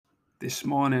This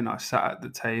morning I sat at the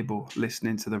table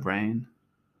listening to the rain.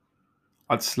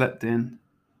 I'd slept in,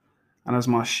 and as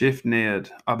my shift neared,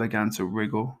 I began to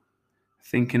wriggle,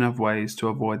 thinking of ways to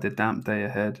avoid the damp day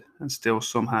ahead and still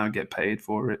somehow get paid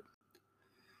for it.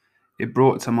 It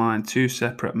brought to mind two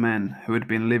separate men who had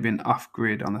been living off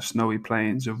grid on the snowy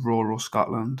plains of rural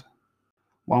Scotland.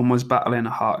 One was battling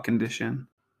a heart condition.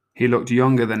 He looked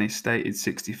younger than his stated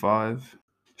 65,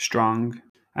 strong,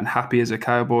 and happy as a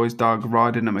cowboy's dog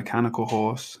riding a mechanical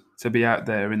horse to be out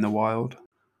there in the wild.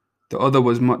 The other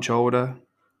was much older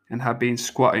and had been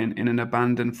squatting in an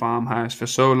abandoned farmhouse for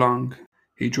so long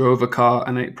he drove a car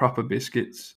and ate proper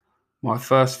biscuits. My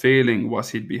first feeling was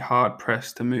he'd be hard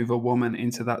pressed to move a woman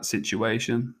into that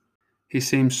situation. He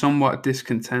seemed somewhat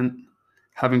discontent,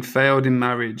 having failed in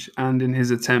marriage and in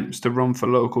his attempts to run for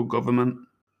local government.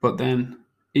 But then,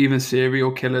 even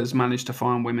serial killers manage to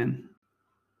find women.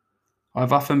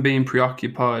 I've often been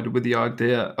preoccupied with the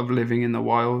idea of living in the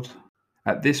wild.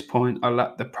 At this point, I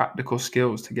lack the practical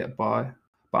skills to get by,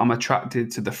 but I'm attracted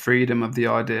to the freedom of the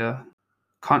idea.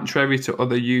 Contrary to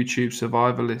other YouTube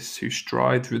survivalists who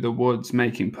stride through the woods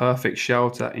making perfect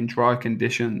shelter in dry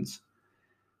conditions,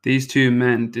 these two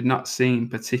men did not seem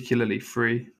particularly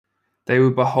free. They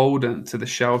were beholden to the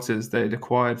shelters they had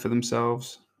acquired for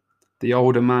themselves, the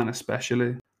older man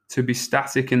especially. To be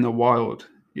static in the wild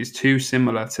is too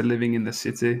similar to living in the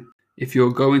city. If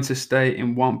you're going to stay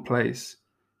in one place,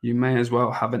 you may as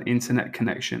well have an internet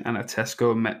connection and a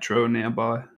Tesco Metro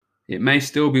nearby. It may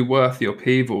still be worth the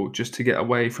upheaval just to get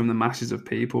away from the masses of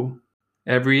people.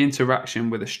 Every interaction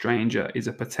with a stranger is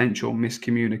a potential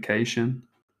miscommunication.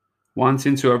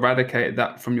 Wanting to eradicate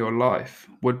that from your life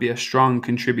would be a strong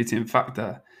contributing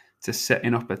factor to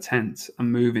setting up a tent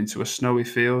and moving to a snowy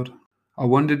field. I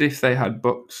wondered if they had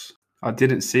books. I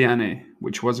didn't see any,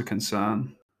 which was a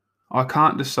concern. I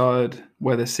can't decide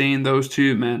whether seeing those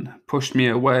two men pushed me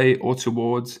away or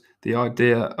towards the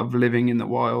idea of living in the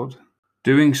wild.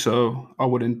 Doing so, I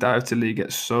would undoubtedly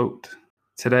get soaked.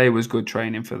 Today was good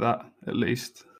training for that, at least.